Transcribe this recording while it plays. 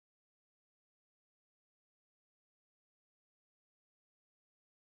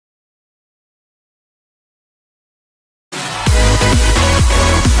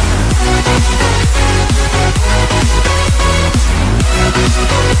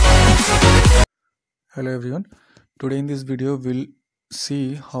Hello everyone. Today in this video we'll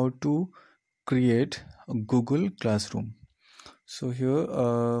see how to create a Google Classroom. So here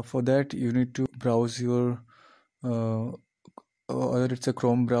for that you need to browse your whether it's a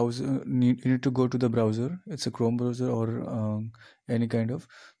Chrome browser. You need to go to the browser. It's a Chrome browser or any kind of,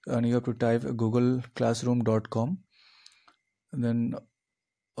 and you have to type googleclassroom.com. And then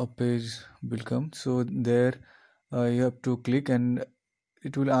a page will come. So there you have to click and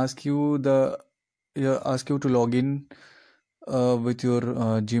it will ask you to log in with your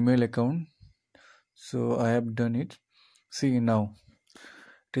Gmail account. So I have done it. See, now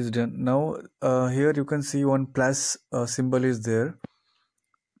it is done. Now here you can see one plus symbol is there.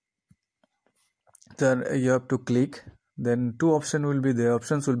 Then you have to click. Then two options will be there: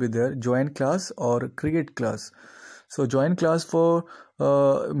 join class or create class. So join class for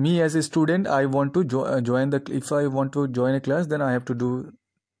me as a student. I want to join the. If I want to join a class, then I have to do.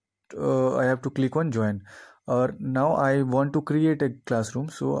 I have to click on join. Or now I want to create a classroom,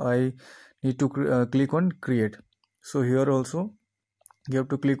 so I need to click on create. So here also you have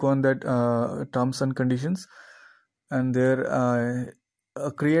to click on that terms and conditions, and there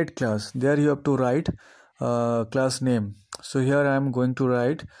create class. There you have to write class name. So here I am going to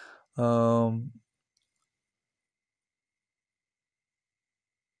write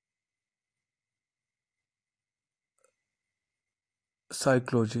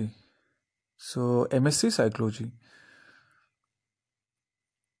psychology. So MSc psychology.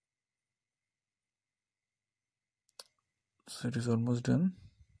 So it is almost done.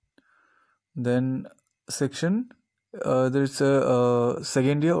 Then section, there is a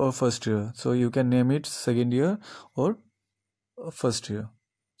second year or first year. So you can name it second year or first year.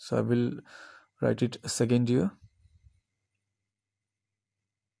 So I will write it second year.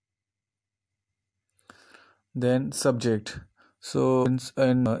 Then subject. So in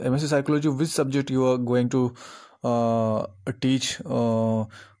MSc psychology, which subject you are going to teach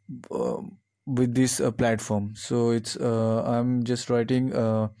with this platform? So it's I'm just writing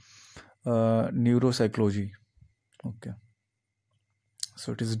neuropsychology. Okay,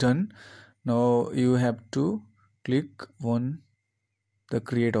 so it is done. Now you have to click on the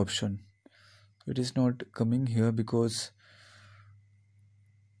create option. It is not coming here because,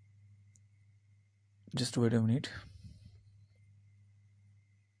 just wait a minute.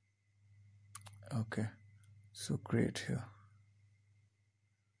 Okay, so create here.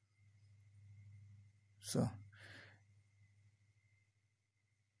 So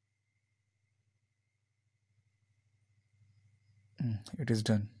it is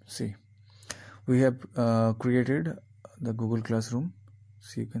done. See, we have created the Google Classroom.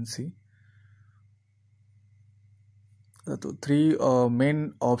 So you can see the three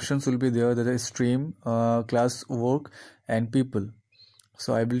main options will be there. That is stream, class work, and people.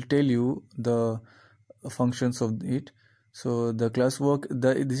 So I will tell you the functions of it. So the classwork,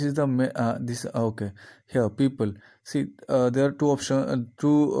 this is the okay. Here people, see there are two option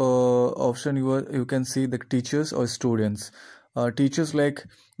you can see the teachers or students. Teachers, like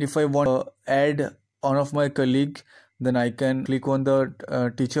if I want to add one of my colleague, then I can click on the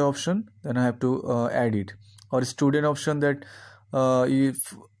teacher option, then I have to add it. Or student option, that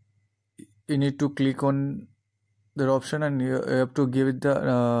if you need to click on that option and you have to give it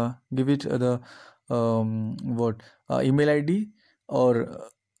the what email ID, or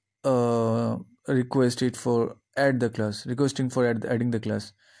request it for requesting for adding the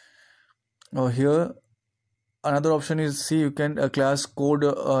class. Now here another option is, see, you can class code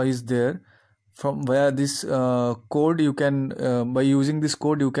is there. From where this code you can by using this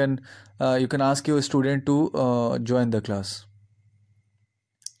code you can ask your student to join the class.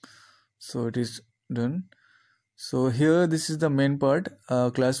 So it is done. So here this is the main part,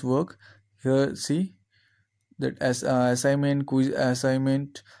 class work. Here see that as assignment, quiz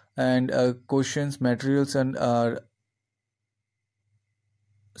assignment, and questions, materials, and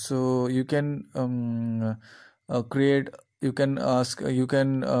so you can create, you can ask, you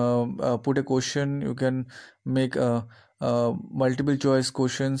can put a question, you can make multiple choice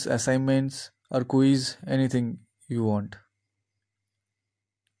questions, assignments, or quiz, anything you want.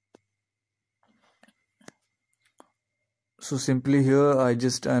 So simply here I'm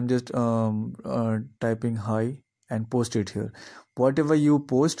just typing hi and post it here. Whatever you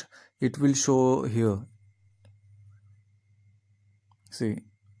post, it will show here. See,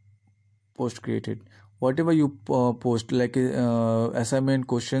 post created. Whatever you post, like assignment,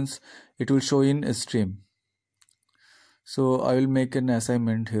 questions, it will show in a stream. So I will make an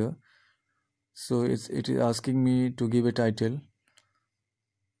assignment here. So it is asking me to give a title.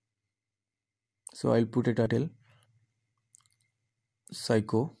 So I'll put a title,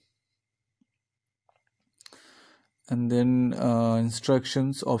 psycho. and then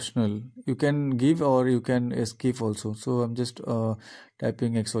instructions optional. You can give or you can escape also. So I'm just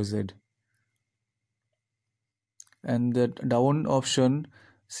typing XYZ, and that down option,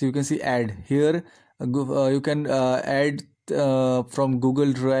 so you can see add here. You can add from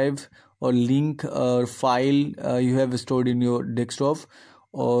Google Drive or link or file you have stored in your desktop,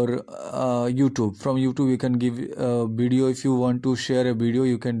 or YouTube. From YouTube you can give a video. If you want to share a video,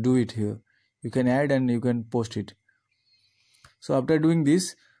 you can do it here. You can add and you can post it. So after doing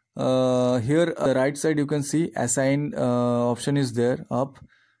this, here on the right side you can see assign option is there up.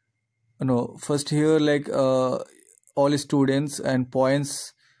 No, first here like all students and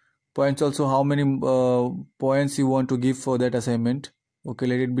points also, how many points you want to give for that assignment. Okay,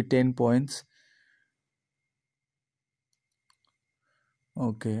 let it be 10 points.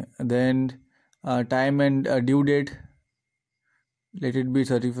 Okay, then time and due date, let it be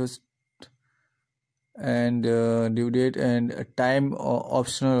 31st, and due date and time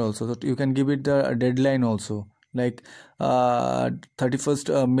optional also. So you can give it the deadline also, like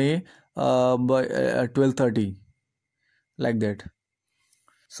 31st May by 12:30, like that.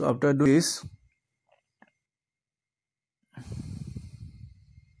 So after doing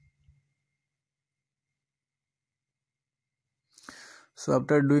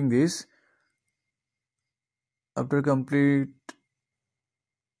this, after completion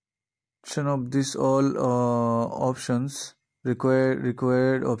of this all options,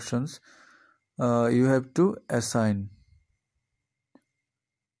 required options, you have to assign,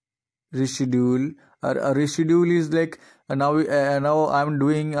 reschedule. A reschedule is like now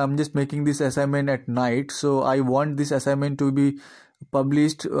I'm just making this assignment at night, so I want this assignment to be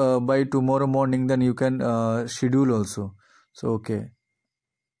published by tomorrow morning. Then you can schedule also. So okay,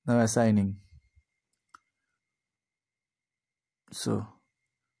 now assigning. So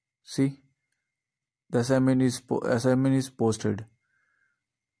see, the assignment is posted.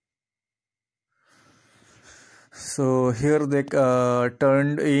 So here they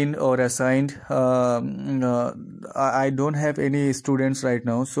turned in or assigned. I don't have any students right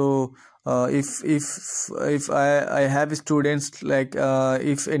now. So if I have students, like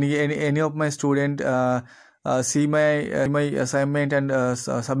if any of my student see my assignment and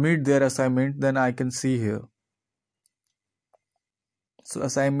submit their assignment, then I can see here. So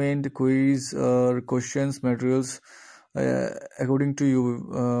assignment, quiz, or questions, materials, according to you,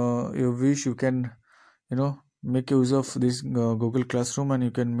 your wish, you can make use of this Google Classroom, and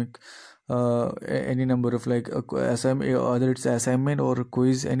you can make any number of like assignment, either it's assignment or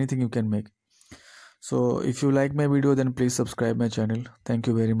quiz, anything you can make. So if you like my video, then please subscribe my channel. Thank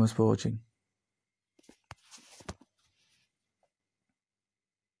you very much for watching.